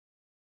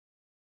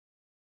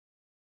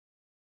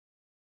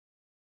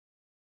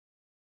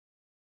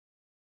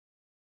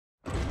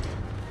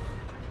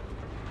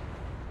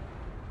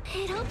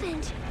It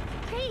opened.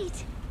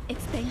 Great.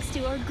 It's thanks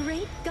to our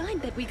great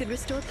guide that we could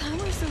restore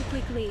power so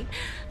quickly.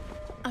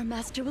 Our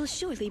master will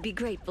surely be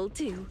grateful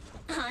too.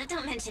 Oh,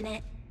 don't mention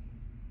it.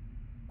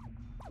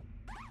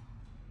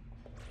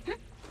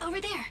 Over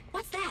there.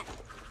 What's that?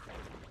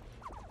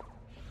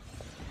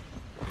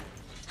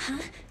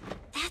 Huh?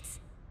 That's...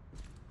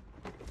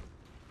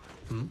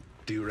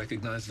 Do you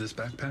recognize this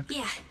backpack?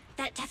 Yeah,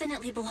 that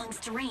definitely belongs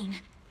to Rain.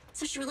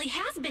 So she really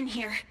has been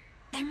here.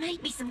 There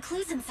might be some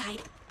clues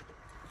inside.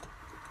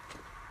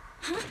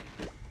 Huh?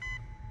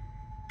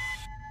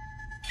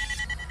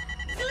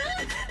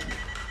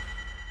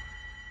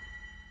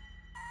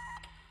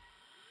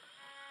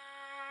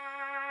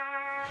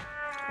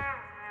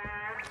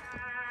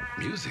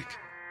 Music.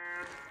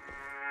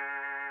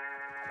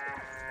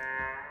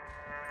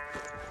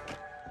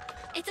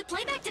 It's a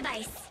playback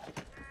device.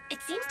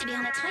 It seems to be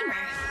on a timer.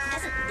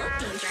 Doesn't look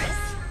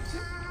dangerous.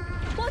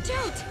 Watch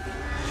out!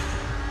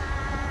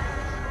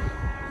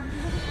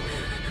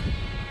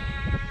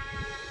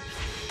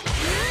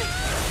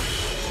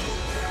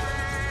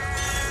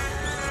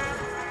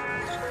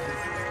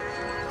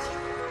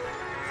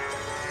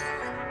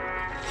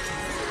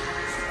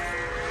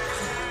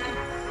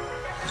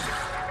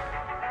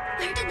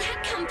 Where did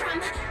that come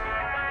from?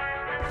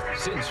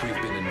 Since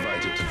we've been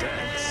invited to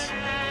dance,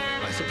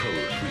 I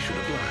suppose we should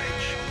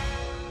oblige.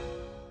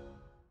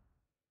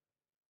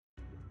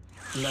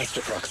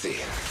 Master Proxy,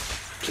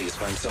 please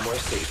find somewhere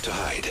safe to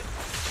hide.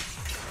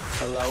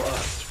 Allow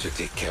us to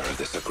take care of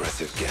this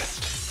aggressive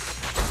guest.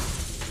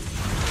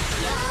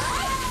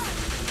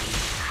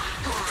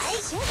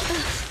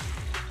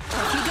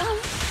 Off you go!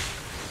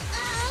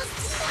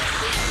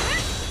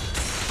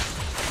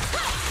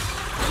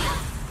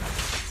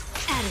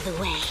 Out of the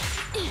way.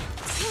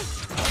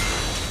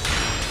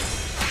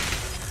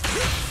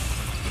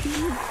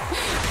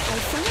 I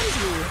found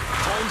you!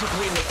 Time to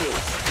clean the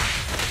booth.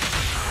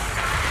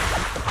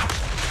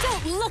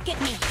 Don't look at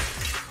me!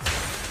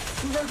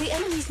 Though the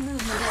enemy's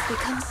movement has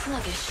become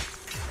sluggish,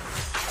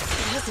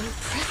 it has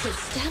impressive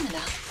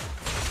stamina.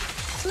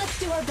 Let's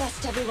do our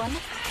best, everyone.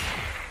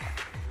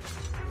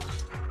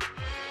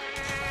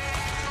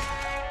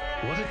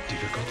 What a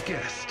difficult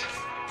guest.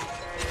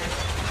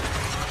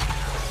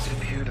 It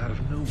appeared out of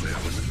nowhere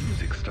when the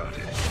music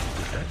started.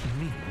 Does that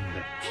mean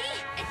that...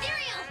 Hey,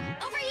 Ethereal!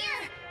 Over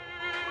here!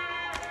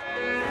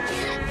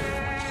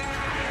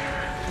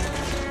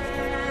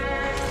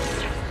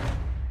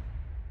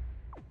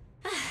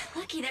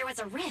 Lucky there was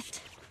a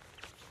rift.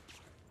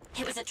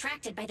 It was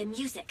attracted by the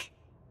music.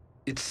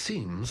 It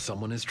seems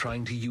someone is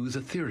trying to use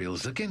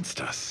ethereals against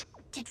us.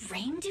 Did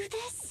Rain do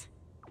this?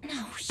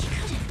 No, she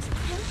couldn't.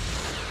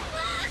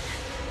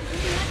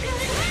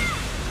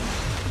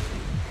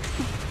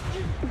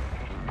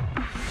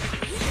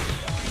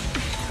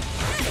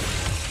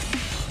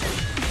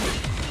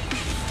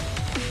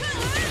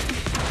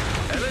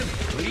 Ellen,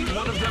 lead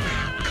one of them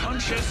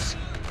conscious.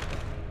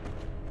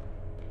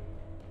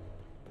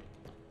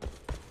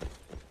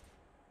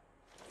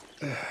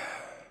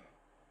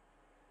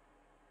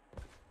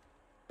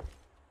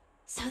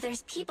 So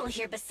there's people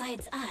here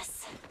besides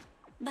us.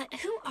 But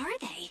who are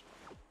they?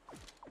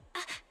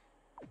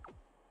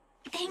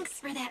 Thanks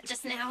for that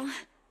just now.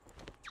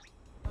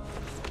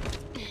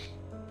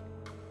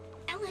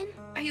 Ellen,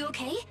 are you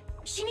okay?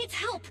 She needs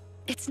help.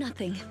 It's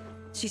nothing.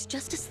 She's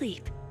just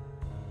asleep.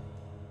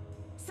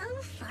 So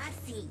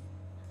fussy.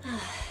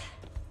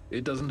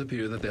 It doesn't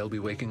appear that they'll be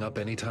waking up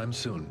anytime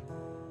soon.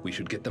 We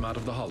should get them out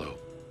of the hollow.